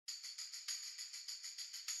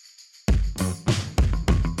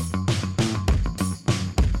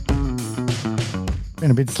Been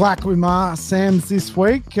a bit slack with my Sam's this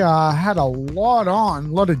week. Had a lot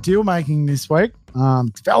of deal making this week.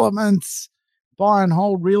 Developments, buy and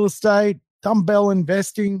hold real estate, dumbbell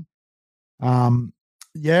investing.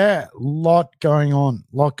 Yeah, lot going on.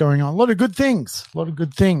 A lot of good things,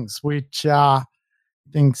 which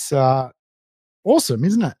think's awesome,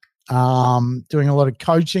 isn't it? Doing a lot of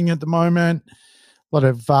coaching at the moment, a lot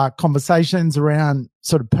of conversations around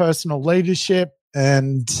sort of personal leadership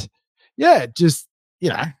and just,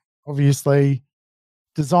 obviously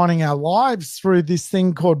designing our lives through this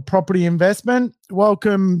thing called property investment.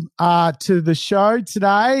 Welcome to the show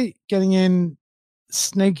today, getting in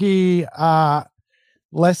sneaky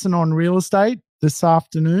lesson on real estate this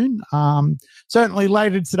afternoon. Certainly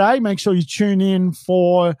later today, make sure you tune in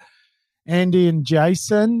for Andy and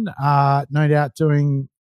Jason, no doubt doing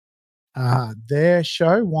their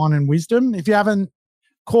show, Wine and Wisdom. If you haven't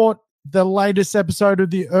caught the latest episode of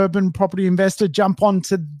the Urban Property Investor, jump on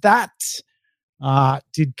to that.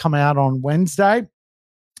 Did come out on Wednesday.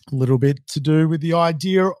 A little bit to do with the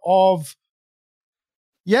idea of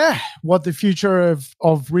what the future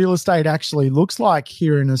of real estate actually looks like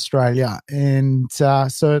here in Australia. And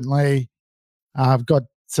certainly I've got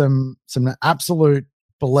some absolute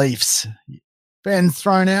beliefs. Ben's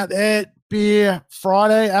thrown out there, beer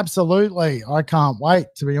Friday, absolutely. I can't wait,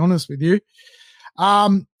 to be honest with you.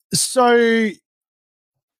 So I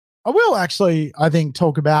will actually, I think,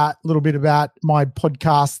 talk about a little bit about my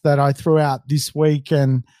podcast that I threw out this week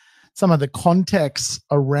and some of the context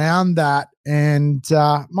around that, and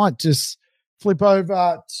might just flip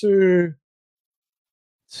over to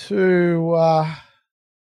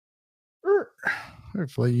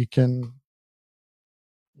hopefully you can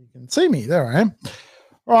see me. There I am.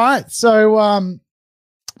 All right, so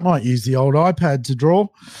might use the old iPad to draw.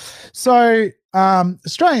 So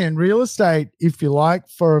Australian real estate, if you like,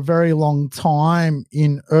 for a very long time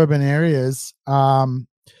in urban areas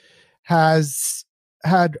has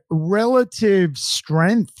had relative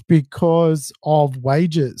strength because of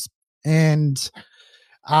wages. And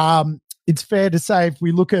it's fair to say, if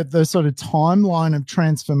we look at the sort of timeline of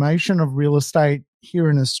transformation of real estate here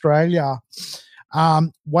in Australia,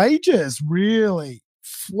 wages really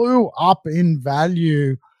flew up in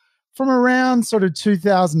value from around sort of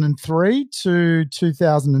 2003 to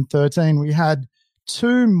 2013. We had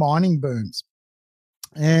two mining booms.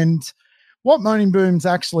 And what mining booms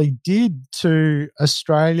actually did to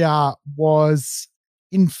Australia was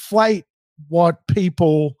inflate what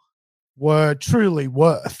people were truly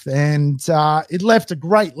worth. And it left a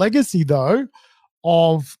great legacy, though,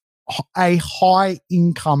 of a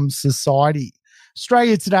high-income society.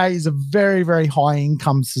 Australia today is a very, very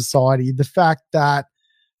high-income society. The fact that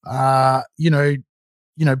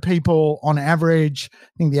people on average, I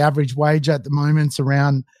think the average wage at the moment's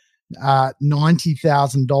around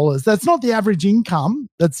 $90,000. That's not the average income.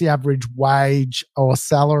 That's the average wage or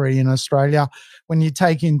salary in Australia. When you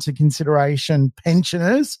take into consideration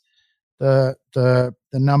pensioners, the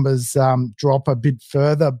numbers drop a bit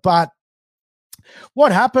further. But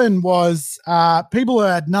what happened was people who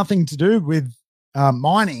had nothing to do with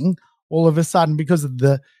mining, all of a sudden, because of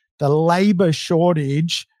the labor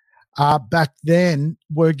shortage, back then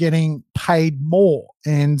were getting paid more.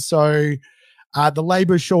 And so the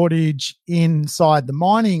labor shortage inside the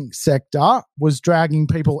mining sector was dragging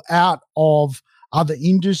people out of other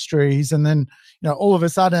industries. And then, all of a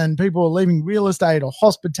sudden people were leaving real estate or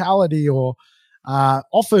hospitality or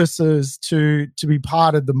offices to be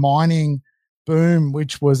part of the mining boom,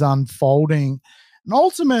 which was unfolding. And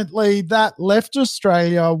ultimately that left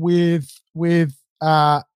Australia with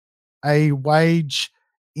a wage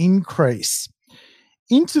increase.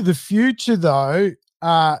 Into the future, though,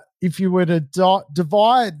 if you were to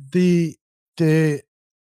divide the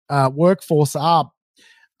workforce up,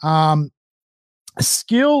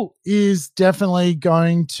 skill is definitely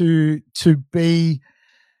going to be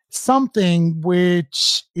something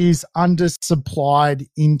which is undersupplied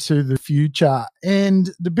into the future. And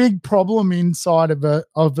the big problem inside of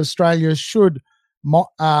Australia, should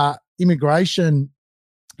immigration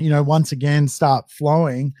once again start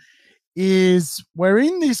flowing, is we're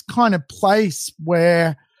in this kind of place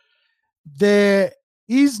where there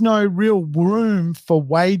is no real room for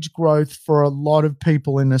wage growth for a lot of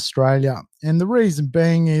people in Australia. And the reason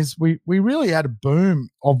being is we really had a boom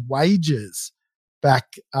of wages back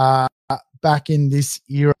in this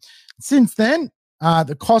era. Since then,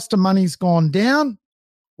 the cost of money's gone down.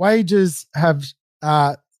 Wages have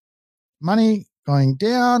money going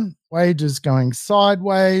down, wages going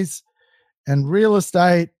sideways, and real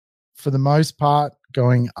estate, for the most part,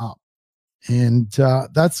 going up. And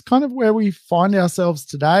that's kind of where we find ourselves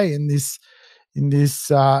today in this in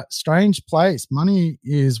this strange place. Money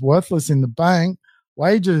is worthless in the bank.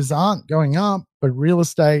 Wages aren't going up, but real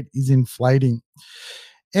estate is inflating.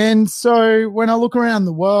 And so when I look around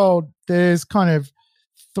the world, there's kind of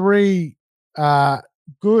three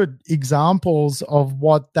good examples of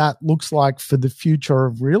what that looks like for the future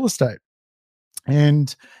of real estate.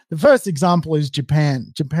 And the first example is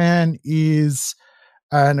Japan. Japan is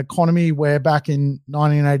an economy where back in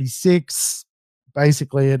 1986,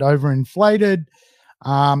 basically it overinflated,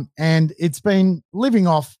 and it's been living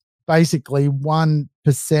off basically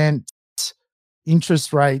 1%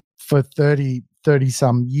 interest rate for 30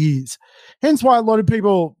 some years. Hence why a lot of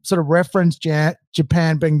people sort of reference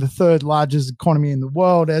Japan being the third largest economy in the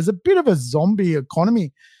world as a bit of a zombie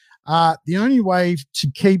economy. The only way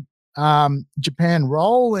to keep Japan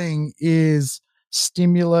rolling is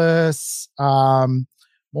stimulus,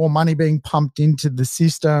 more money being pumped into the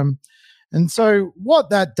system. And so what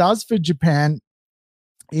that does for Japan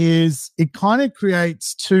is it kind of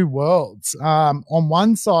creates two worlds. On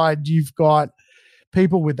one side, you've got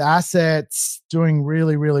people with assets doing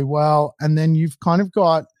really, really well. And then you've kind of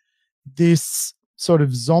got this sort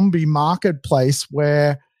of zombie marketplace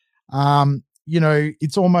where,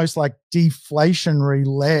 it's almost like deflationary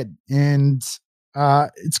led. And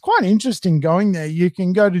it's quite interesting going there. You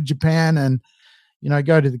can go to Japan and,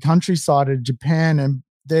 go to the countryside of Japan, and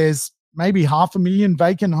there's maybe 500,000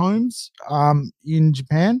 vacant homes in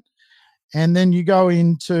Japan. And then you go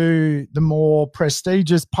into the more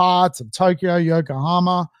prestigious parts of Tokyo,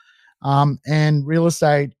 Yokohama, and real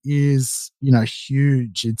estate is,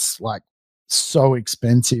 huge. It's like so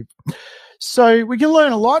expensive. So we can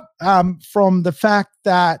learn a lot from the fact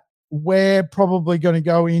that we're probably going to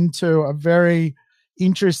go into a very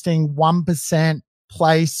interesting 1%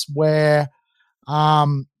 place where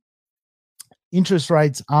interest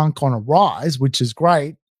rates aren't going to rise, which is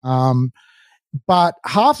great. But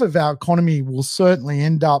half of our economy will certainly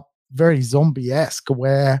end up very zombie-esque,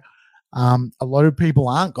 where a lot of people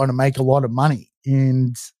aren't going to make a lot of money.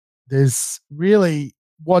 And there's really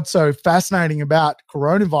what's so fascinating about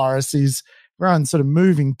coronavirus is everyone's sort of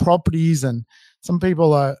moving properties, and some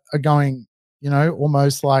people are going,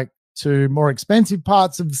 almost like to more expensive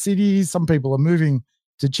parts of the cities. Some people are moving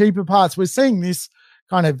to cheaper parts. We're seeing this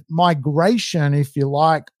kind of migration, if you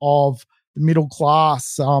like, of the middle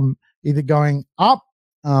class, either going up,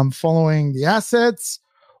 following the assets,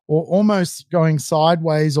 or almost going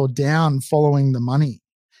sideways or down following the money.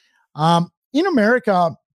 In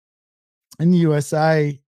America, in the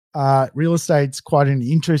USA, real estate's quite an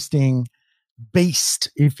interesting beast,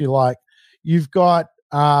 if you like. You've got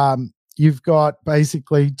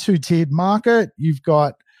basically two-tiered market. You've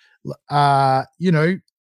got,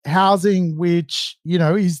 housing, which,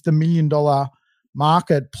 is the $1 million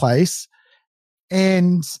marketplace.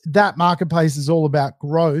 And that marketplace is all about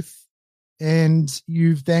growth. And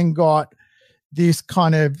you've then got this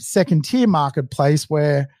kind of second tier marketplace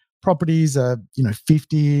where properties are,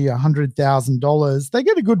 $50,000, $100,000. They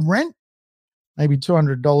get a good rent, maybe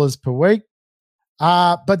 $200 per week.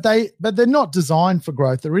 But they're not designed for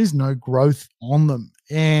growth. There is no growth on them.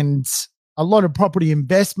 And a lot of property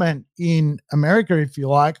investment in America, if you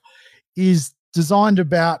like, is designed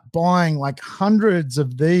about buying like hundreds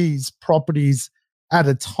of these properties at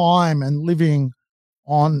a time and living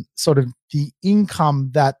on sort of the income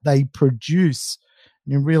that they produce.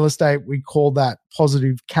 In real estate, we call that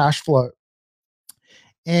positive cash flow.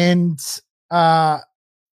 And, the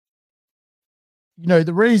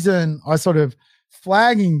reason I sort of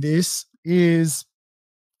flagging this is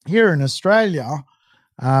here in Australia,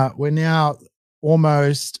 we're now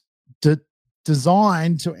almost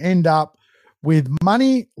designed to end up with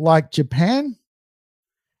money like Japan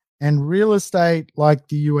and real estate like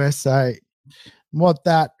the USA. What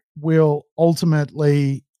that will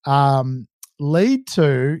ultimately lead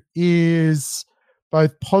to is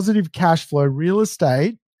both positive cash flow real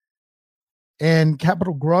estate and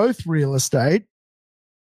capital growth real estate.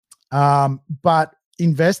 But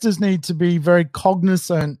investors need to be very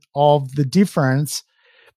cognizant of the difference,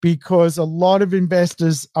 because a lot of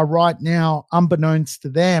investors are right now, unbeknownst to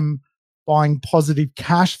them, buying positive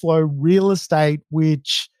cash flow real estate,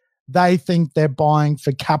 which they think they're buying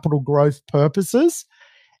for capital growth purposes.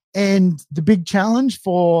 And the big challenge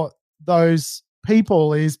for those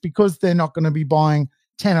people is because they're not going to be buying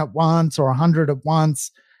 10 at once or 100 at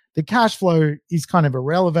once, the cash flow is kind of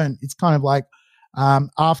irrelevant. It's kind of like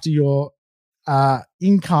after your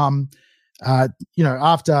income,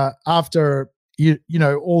 after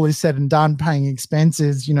all is said and done, paying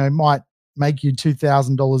expenses, might make you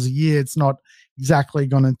 $2,000 a year. It's not exactly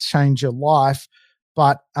going to change your life,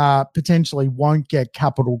 but potentially won't get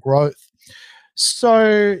capital growth.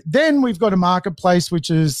 So then we've got a marketplace which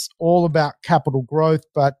is all about capital growth,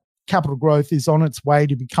 but capital growth is on its way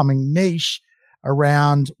to becoming niche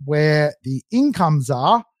around where the incomes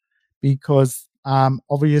are, because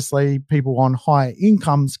obviously people on higher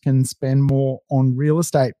incomes can spend more on real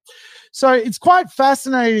estate. So it's quite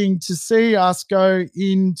fascinating to see us go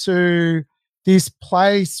into this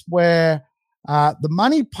place where the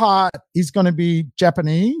money part is going to be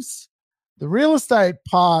Japanese. The real estate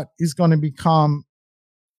part is going to become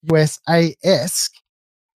USA-esque.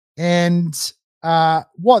 And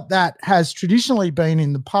what that has traditionally been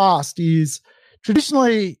in the past is,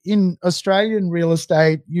 traditionally in Australian real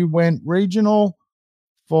estate, you went regional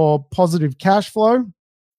for positive cash flow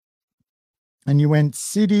and you went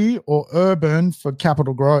city or urban for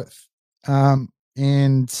capital growth.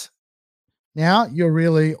 And now you're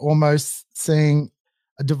really almost seeing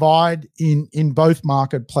a divide in both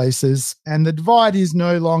marketplaces. And the divide is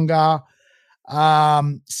no longer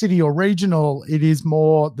city or regional. It is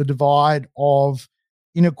more the divide of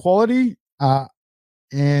inequality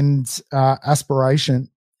and aspiration.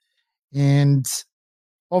 And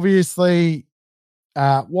obviously,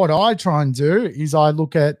 what I try and do is I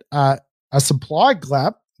look at a supply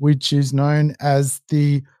gap, which is known as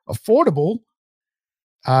the affordable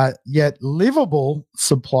yet livable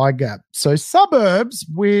supply gap. So suburbs,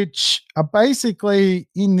 which are basically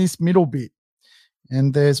in this middle bit,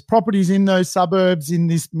 and there's properties in those suburbs in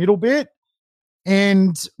this middle bit,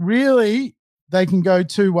 and really they can go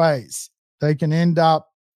two ways. They can end up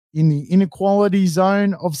in the inequality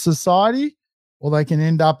zone of society, or they can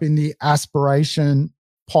end up in the aspiration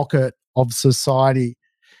pocket of society.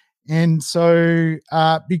 And so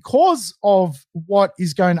because of what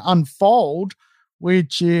is going to unfold,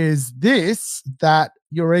 which is this, that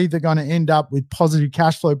you're either going to end up with positive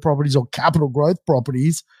cash flow properties or capital growth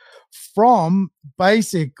properties from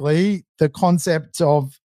basically the concept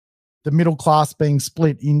of the middle class being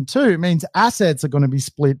split in two. It means assets are going to be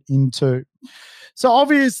split in two. So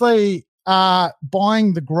obviously,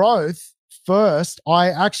 buying the growth first,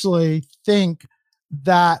 I actually think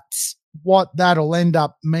that what that'll end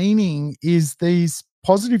up meaning is these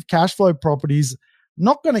positive cash flow properties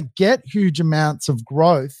not going to get huge amounts of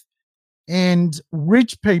growth, and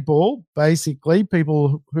rich people, basically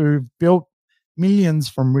people who've built millions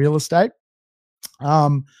from real estate,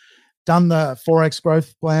 done the Forex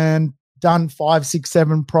growth plan, done 5, 6,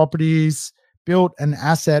 7 properties, built an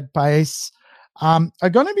asset base, are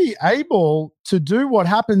going to be able to do what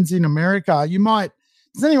happens in America. You might,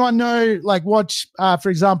 does anyone know, like watch, for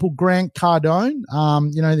example, Grant Cardone,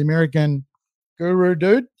 the American guru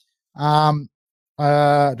dude.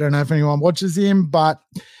 I don't know if anyone watches him, but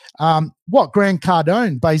what Grant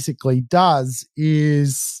Cardone basically does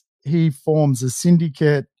is he forms a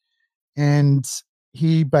syndicate, and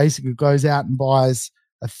he basically goes out and buys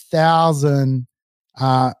 1,000,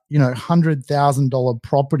 $100,000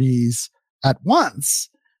 properties at once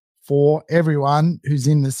for everyone who's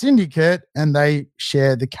in the syndicate, and they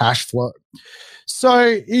share the cash flow.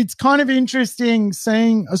 So it's kind of interesting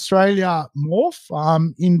seeing Australia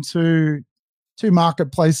morph into two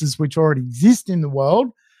marketplaces which already exist in the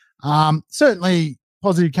world. Certainly,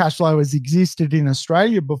 positive cash flow has existed in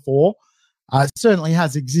Australia before. Certainly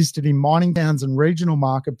has existed in mining towns and regional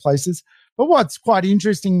marketplaces. But what's quite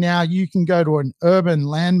interesting now, you can go to an urban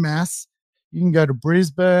landmass. You can go to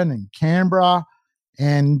Brisbane and Canberra,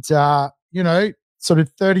 and, sort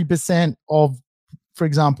of 30% of, for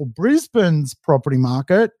example, Brisbane's property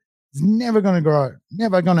market is never going to grow,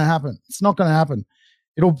 never going to happen. It's not going to happen.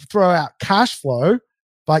 It'll throw out cash flow,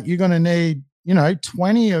 but you're going to need,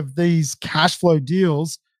 20 of these cash flow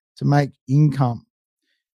deals to make income.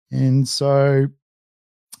 And so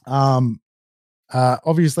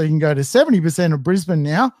obviously you can go to 70% of Brisbane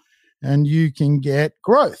now and you can get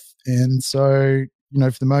growth. And so,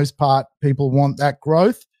 for the most part, people want that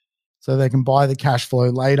growth so they can buy the cash flow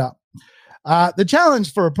later. The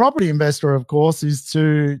challenge for a property investor, of course, is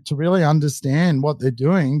to really understand what they're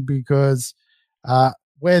doing, because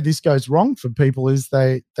where this goes wrong for people is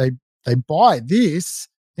they buy this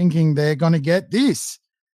thinking they're going to get this.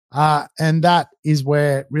 And that is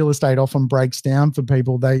where real estate often breaks down for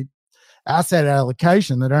people. Asset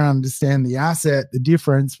allocation, they don't understand the asset, the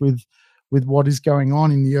difference with what is going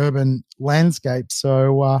on in the urban landscape.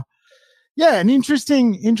 So, an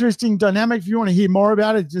interesting dynamic. If you want to hear more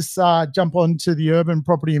about it, just jump on to the Urban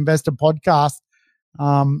Property Investor podcast.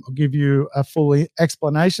 I'll give you a full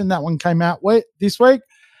explanation. That one came out this week.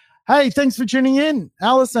 Hey, thanks for tuning in.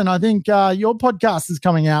 Alison, I think your podcast is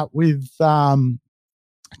coming out with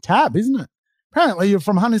Tab, isn't it? Apparently you're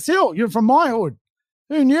from Hunters Hill. You're from my hood.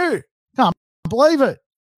 Who knew? Can't believe it.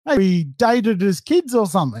 Maybe dated as kids or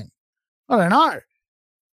something. I don't know.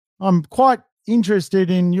 I'm quite interested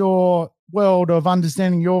in your world of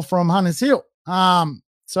understanding you're from Hunters Hill.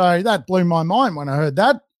 So that blew my mind when I heard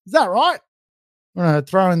that. Is that right? Want to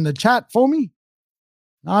throw in the chat for me?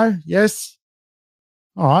 No? Yes?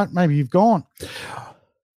 All right. Maybe you've gone.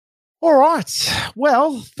 All right.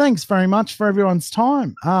 Well, thanks very much for everyone's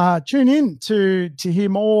time. Tune in to hear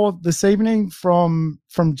more this evening from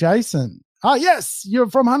Jason. Yes, you're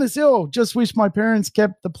from Hunters Hill. Just wish my parents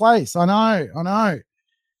kept the place. I know.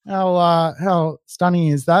 How stunning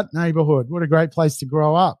is that neighborhood? What a great place to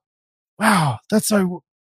grow up. Wow,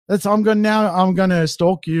 I'm going to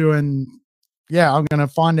stalk you, and I'm going to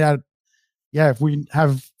find out if we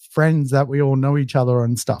have friends that we all know each other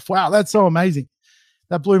and stuff. Wow, that's so amazing.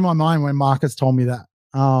 That blew my mind when Marcus told me that.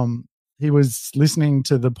 He was listening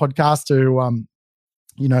to the podcast to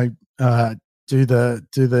do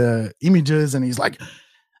the images, and he's like,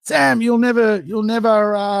 Sam, you'll never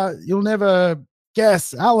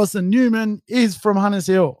guess Alison Newman is from Hunters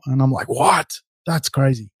Hill. And I'm like, what? That's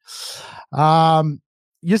crazy.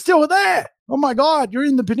 You're still there. Oh my God, you're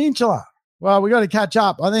in the peninsula. Well, we got to catch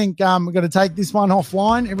up. I think we've got to take this one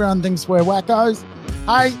offline. Everyone thinks we're wackos.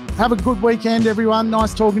 Hey, have a good weekend, everyone.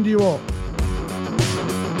 Nice talking to you all.